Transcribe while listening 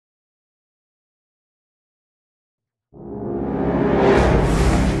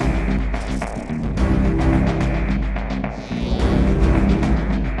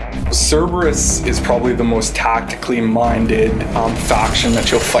Cerberus is probably the most tactically minded faction that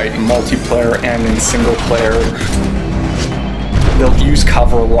you'll fight in multiplayer and in single player. They'll use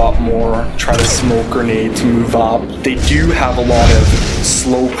cover a lot more, try to smoke grenade to move up. They do have a lot of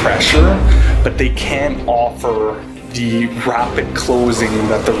slow pressure, but they can't offer the rapid closing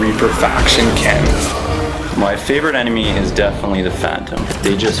that the Reaper faction can. My favorite enemy is definitely the Phantom.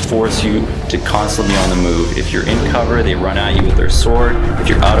 They just force you to constantly be on the move. If you're in cover, they run at you with their sword. If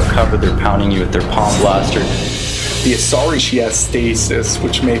you're out of cover, they're pounding you with their palm blaster. The Asari, she has stasis,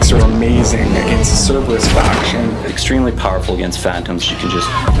 which makes her amazing against the Cerberus faction. Extremely powerful against Phantoms. She can just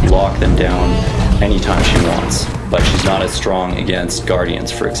lock them down anytime she wants. But she's not as strong against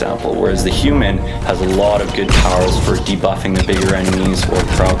Guardians, for example. Whereas the Human has a lot of good powers for debuffing the bigger enemies or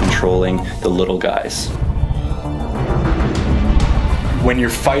crowd controlling the little guys. When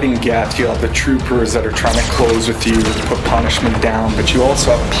you're fighting Geth, you have the troopers that are trying to close with you, put punishment down, but you also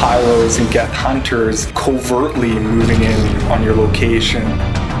have pyros and Geth hunters covertly moving in on your location.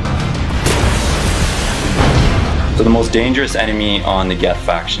 So the most dangerous enemy on the Geth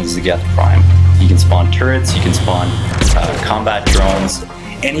faction is the Geth Prime. You can spawn turrets, you can spawn combat drones.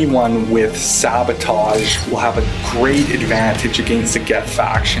 Anyone with sabotage will have a great advantage against the Geth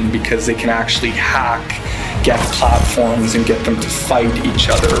faction because they can actually hack Geth platforms and get them to fight each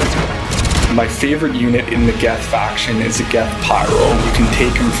other. My favorite unit in the Geth faction is a Geth Pyro. You can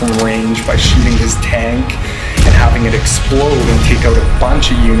take him from range by shooting his tank and having it explode and take out a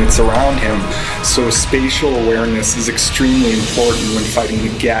bunch of units around him. So spatial awareness is extremely important when fighting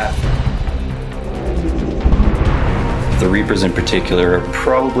the Geth. The Reapers in particular are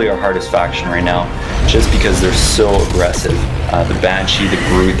probably our hardest faction right now, just because they're so aggressive. The Banshee, the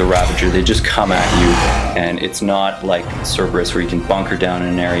Groot, the Ravager, they just come at you, and it's not like Cerberus where you can bunker down in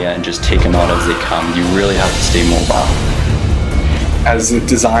an area and just take them out as they come. You really have to stay mobile. As a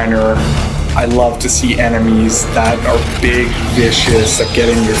designer, I love to see enemies that are big, vicious, that get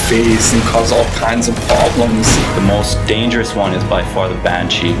in your face and cause all kinds of problems. The most dangerous one is by far the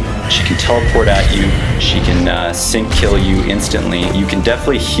Banshee. She can teleport at you, she can sync kill you instantly. You can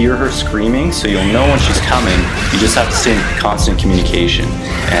definitely hear her screaming, so you'll know when she's coming. You just have to stay in constant communication.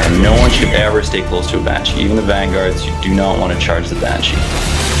 And no one should ever stay close to a Banshee. Even the Vanguards, you do not want to charge the Banshee.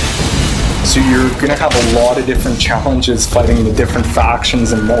 So you're going to have a lot of different challenges fighting the different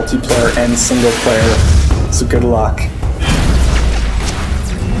factions in multiplayer and single player. So good luck.